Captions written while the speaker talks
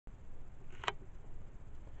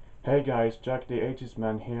Hey guys, Jack the 80s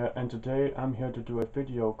man here, and today I'm here to do a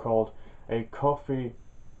video called a coffee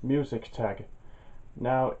music tag.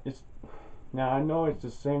 Now I know it's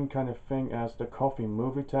the same kind of thing as the coffee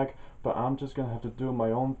movie tag, but I'm just gonna have to do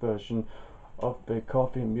my own version of the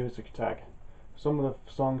coffee music tag. Some of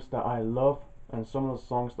the songs that I love and some of the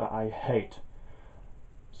songs that I hate.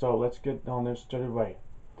 So let's get on this straight away.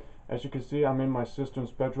 As you can see, I'm in my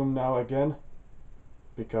sister's bedroom now again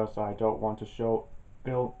because I don't want to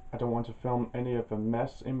film any of the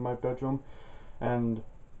mess in my bedroom and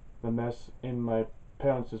the mess in my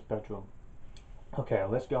parents' bedroom. Okay,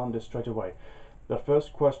 let's get on this straight away. The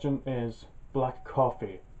first question is Black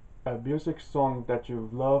Coffee, a music song that you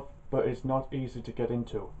love but it's not easy to get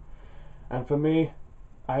into. And for me,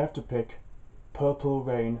 I have to pick Purple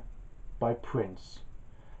Rain by Prince.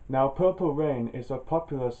 Now, Purple Rain is a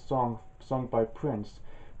popular song sung by Prince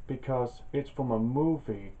because it's from a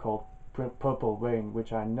movie called Purple Rain,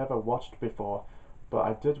 which I never watched before, but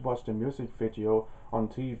I did watch the music video on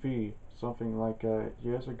TV something like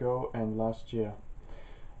years ago and last year.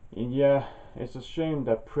 And yeah, it's a shame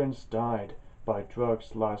that Prince died by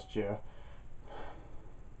drugs last year.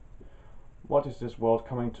 What is this world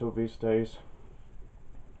coming to these days?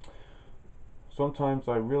 Sometimes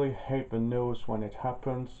I really hate the news when it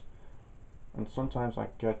happens, and sometimes I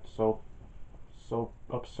get so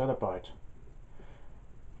upset about it.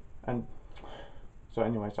 And so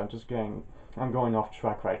anyways, I'm going off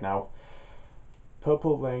track right now.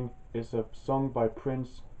 Purple Rain is a song by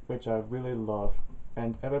Prince which I really love,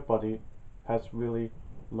 and everybody has really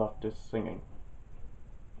loved this singing.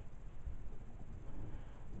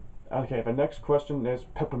 Okay, the next question is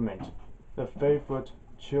Peppermint, the favorite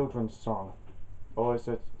children's song, or is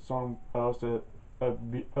it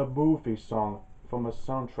a movie song from a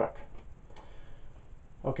soundtrack?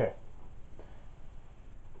 Okay,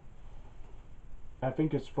 I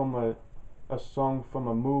think it's from a song from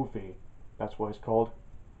a movie. That's what it's called.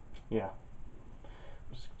 Yeah,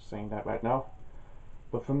 I'm just saying that right now.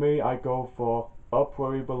 But for me, I go for Up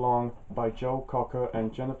Where We Belong by Joe Cocker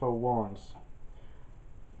and Jennifer Warnes.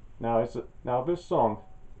 Now this song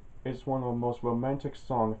is one of the most romantic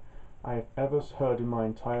songs I've ever heard in my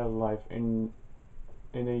entire life in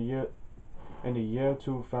the year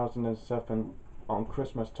 2007 on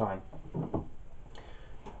Christmas time.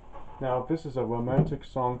 Now this is a romantic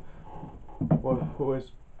song who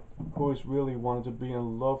is really wanted to be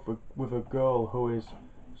in love with a girl who is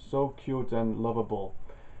so cute and lovable.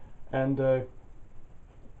 And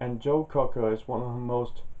Joe Cocker is one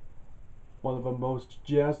of the most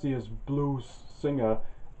jazziest blues singer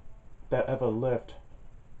that ever lived.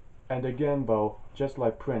 And again though, just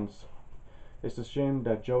like Prince, it's a shame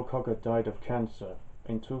that Joe Cocker died of cancer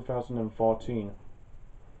in 2014.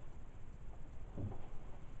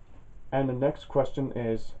 And the next question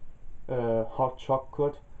is Hot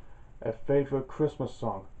Chocolate, a favorite Christmas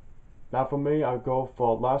song. Now for me, I go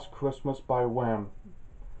for Last Christmas by Wham.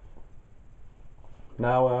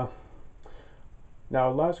 Now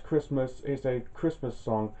Last Christmas is a Christmas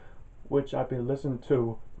song which I've been listening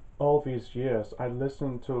to all these years. I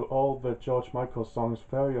listen to all the George Michael songs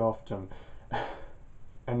very often.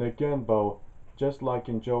 And again though, just like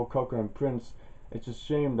in Joe Cocker and Prince, it's a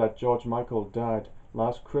shame that George Michael died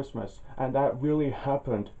last Christmas, and that really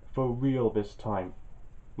happened for real this time,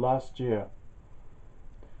 last year.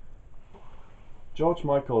 George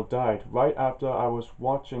Michael died right after I was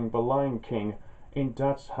watching The Lion King in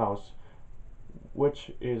Dad's house,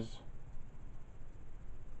 which is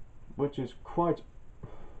quite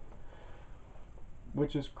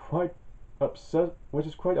obsessive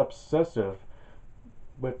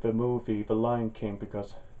with the movie The Lion King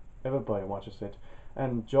because everybody watches it.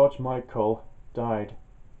 And George Michael died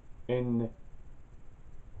in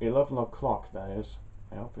 11 o'clock, that is.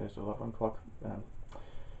 I hope it's 11 o'clock.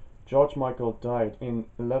 George Michael died in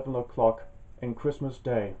 11 o'clock in Christmas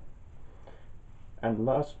Day. And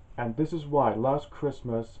this is why Last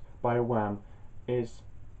Christmas by Wham is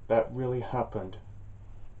that really happened.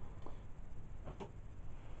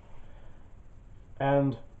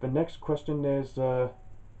 And the next question is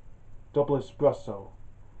Double Espresso,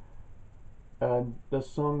 and the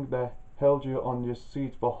song that held you on your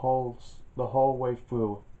seat the whole way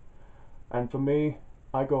through. And for me,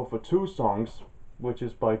 I go for two songs, which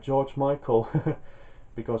is by George Michael,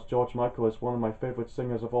 because George Michael is one of my favorite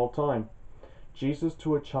singers of all time. Jesus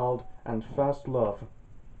to a Child and Fast Love.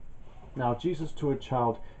 Now, Jesus to a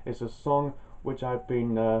Child is a song which I've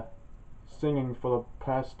been singing for the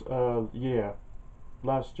past year,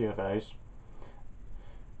 last year that is.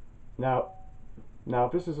 Now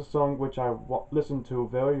this is a song which I listen to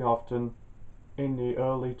very often in the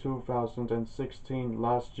early 2016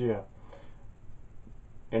 last year.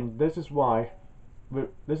 And this is why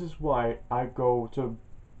I go to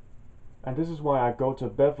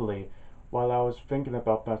Beverly while I was thinking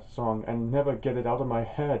about that song and never get it out of my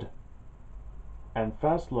head. And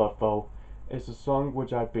Fast Love, though, is a song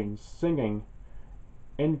which I've been singing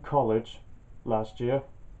in college last year,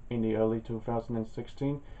 in the early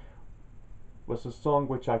 2016, was a song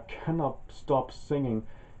which I cannot stop singing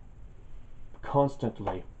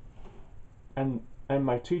constantly. And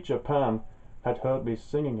my teacher Pam had heard me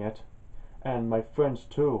singing it, and my friends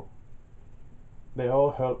too. They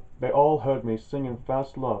all heard me singing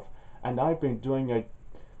Fast Love, and I've been doing a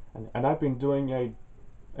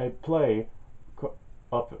play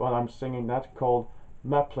of while I'm singing that called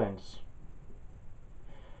Maplins.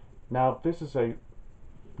 Now this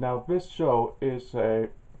show is a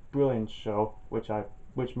brilliant show which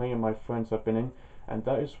me and my friends have been in, and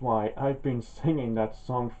that is why I've been singing that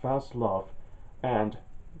song Fast Love, and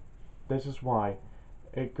this is why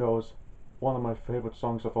it goes one of my favorite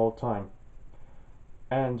songs of all time.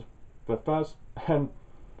 And the first and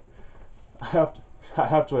I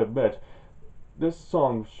have to admit, this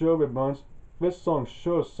song sure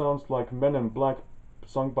sounds like Men in Black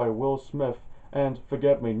sung by Will Smith and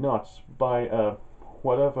Forget Me Nots by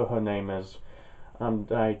whatever her name is.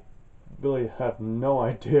 And I really have no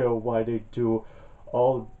idea why they do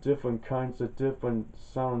all different kinds of different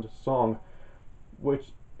sound song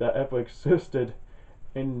which that ever existed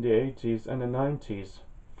in the 80s and the 90s.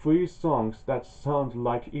 Three songs that sound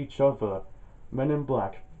like each other: Men in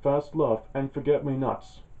Black, Fast Love, and Forget Me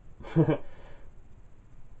Nots.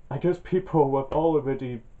 I guess people have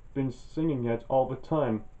already been singing it all the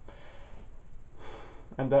time,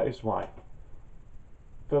 and that is why.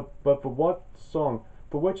 But for what song,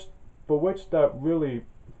 for which that really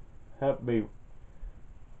had me,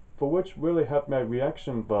 for which really had my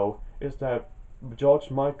reaction though, is that George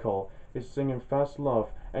Michael is singing Fast Love,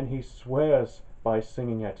 and he swears by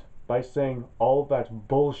singing it, by saying all that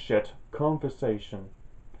bullshit conversation,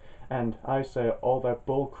 and I say all that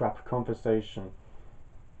bullcrap conversation.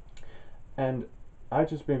 And I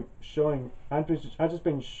just been showing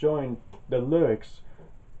the lyrics,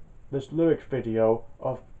 this lyric video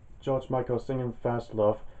of George Michael singing Fast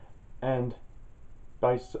Love, and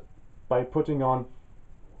by putting on,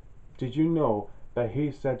 did you know that he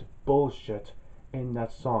said bullshit in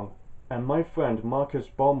that song? And my friend Marcus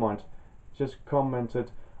Beaumont just commented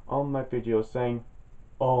on my video saying,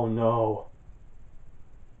 "Oh no."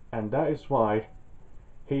 And that is why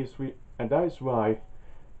this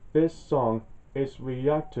song is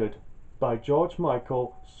reacted by George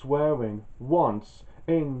Michael swearing once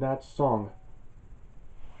in that song.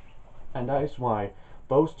 And that is why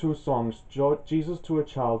those two songs, Jesus to a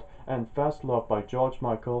Child and Fast Love by George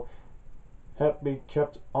Michael, have me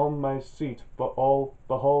kept on my seat for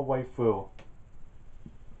the whole way through.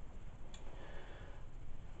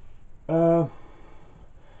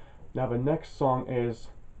 Now the next song is,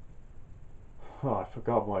 I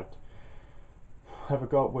forgot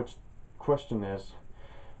which question is,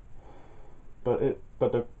 but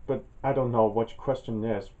I don't know which question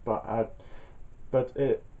is,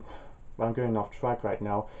 I'm getting off track right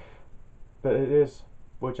now. But it is,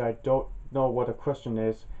 which I don't know what the question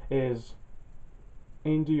is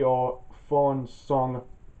indie or foreign song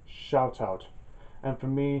shout out, and for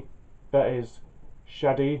me that is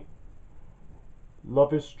Shadi,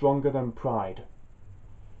 Love is Stronger Than Pride.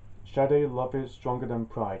 Shadi, Love is Stronger Than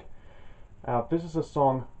Pride. This is a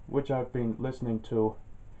song which I've been listening to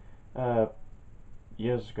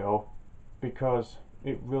years ago because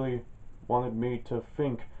it really wanted me to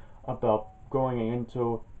think about going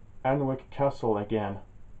into Anwick Castle again.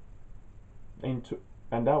 And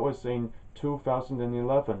that was in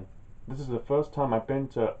 2011. This is the first time I've been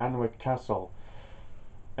to Anwick Castle,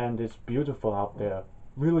 and it's beautiful out there.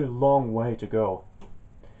 Really long way to go.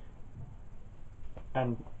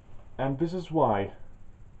 And this is why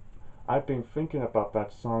I've been thinking about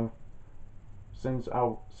that song since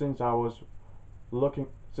I was walking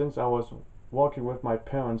with my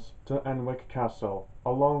parents to Anwick Castle,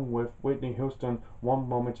 along with Whitney Houston, One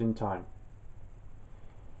Moment in Time.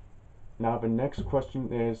 Now the next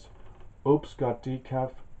question is, Oops, Got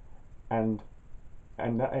Decaf, and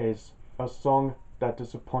that is a song that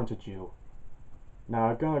disappointed you. Now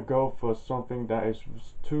I'm gonna go for something that is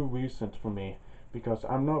too recent for me, because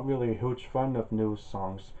I'm not really a huge fan of new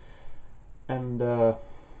songs, and that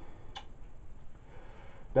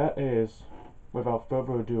is, without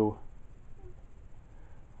further ado,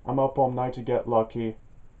 I'm Up All Night to Get Lucky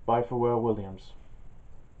by Pharrell Williams.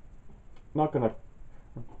 Not gonna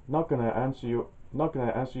answer you not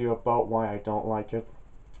gonna answer you about why I don't like it.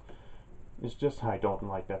 It's just I don't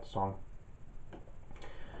like that song.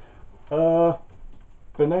 The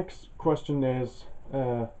next question is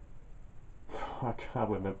I can't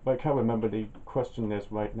remember the question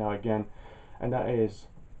is right now again, and that is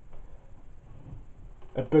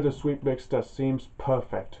a bittersweet mix that seems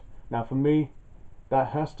perfect. Now for me, that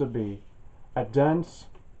has to be a dance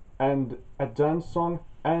song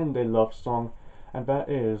and a love song, and that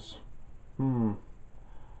is You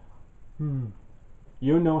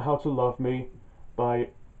Know How to Love Me by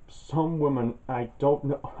some woman. I don't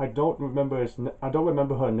know. I don't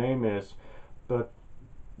remember her name is, but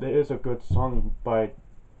there is a good song by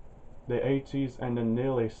the 80s and the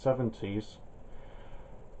nearly 70s,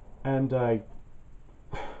 and I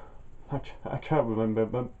can't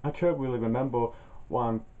remember. I can't really remember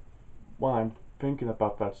why I'm thinking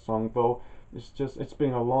about that song though. It's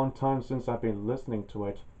been a long time since I've been listening to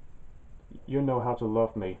it. You Know How to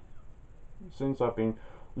Love Me. Since I've been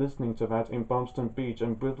listening to that in Bumston Beach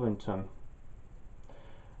and Bridlington.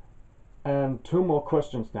 And two more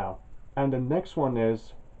questions now. And the next one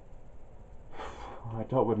is I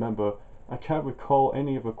don't remember. I can't recall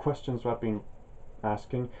any of the questions I've been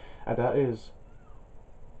asking, and that is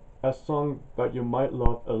a song that you might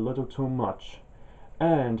love a little too much.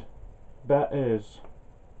 And that is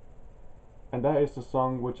the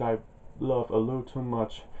song which I love a little too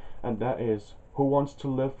much, and that is Who Wants to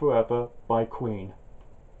Live Forever by Queen.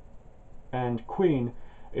 And Queen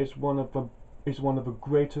is one of the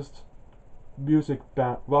greatest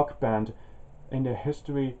rock band in the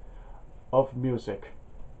history of music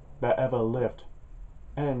that ever lived,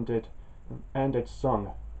 and it's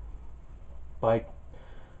sung by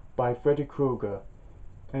Freddie Krueger.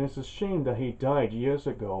 And it's a shame that he died years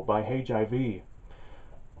ago by HIV.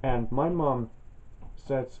 And my mom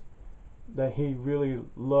says that he really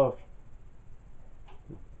loved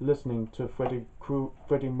listening to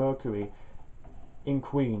Freddie Mercury in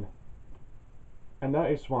Queen. And that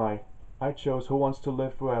is why I chose Who Wants to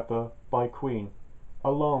Live Forever by Queen,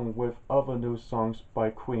 along with other new songs by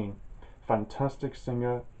Queen. Fantastic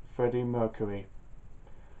singer Freddie Mercury.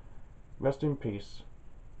 Rest in peace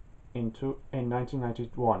in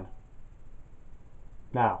 1991.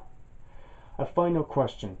 Now, a final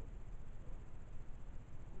question.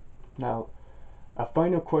 Is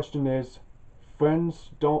friends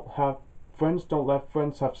don't let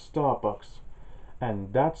friends have Starbucks.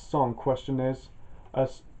 And that song question is a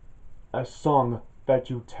song that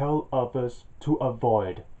you tell others to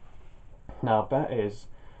avoid. Now that is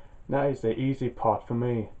the easy part for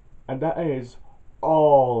me, and that is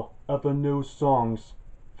all of the new songs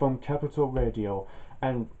from Capital Radio.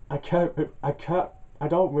 And I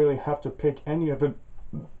don't really have to pick any of the.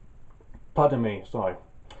 Pardon me, sorry.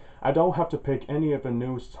 I don't have to pick any of the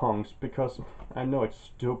new songs because I know it's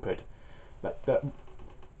stupid.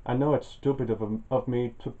 I know it's stupid of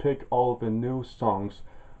me to pick all the new songs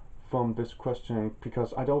from this question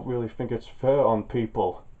because I don't really think it's fair on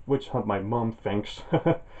people, which my mom thinks.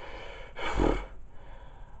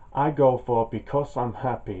 I go for Because I'm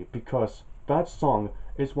Happy, because that song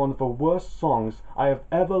is one of the worst songs I have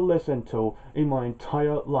ever listened to in my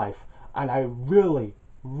entire life, and I really,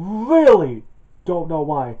 really don't know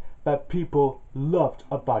why that people loved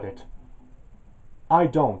about it. I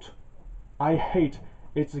don't. I hate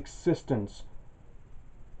its existence.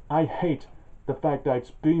 I hate the fact that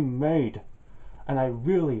it's being made, and I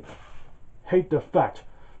really hate the fact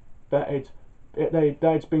that it's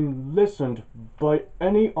being listened by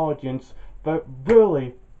any audience that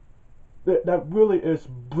really is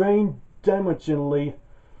brain damagingly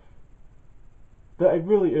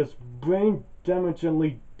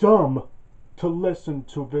dumb to listen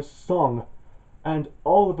to this song and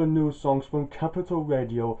all of the new songs from Capital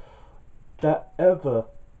Radio that ever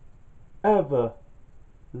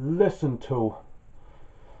listen to.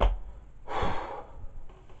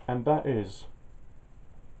 And that is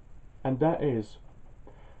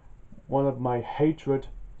one of my hatred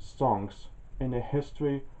songs in the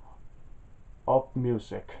history of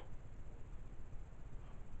music.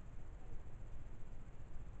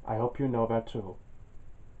 I hope you know that too.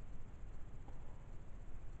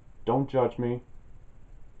 Don't judge me,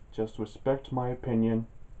 just respect my opinion,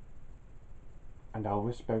 and I'll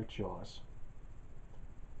respect yours.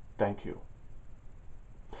 Thank you.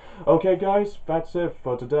 Okay guys, that's it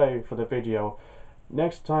for today for the video.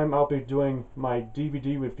 Next time I'll be doing my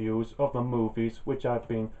DVD reviews of the movies which I've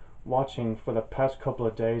been watching for the past couple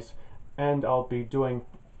of days, and I'll be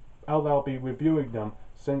reviewing them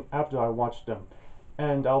after I watch them.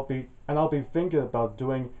 And I'll be thinking about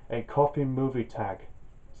doing a coffee movie tag,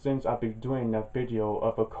 since I'll be doing a video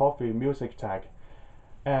of a coffee music tag.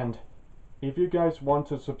 And if you guys want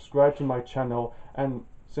to subscribe to my channel, and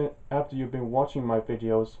after you've been watching my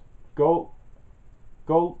videos, go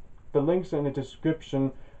the links in the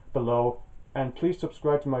description below, and please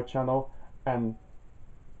subscribe to my channel, and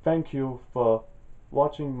thank you for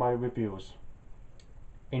watching my reviews.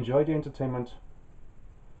 Enjoy the entertainment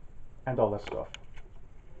and all that stuff.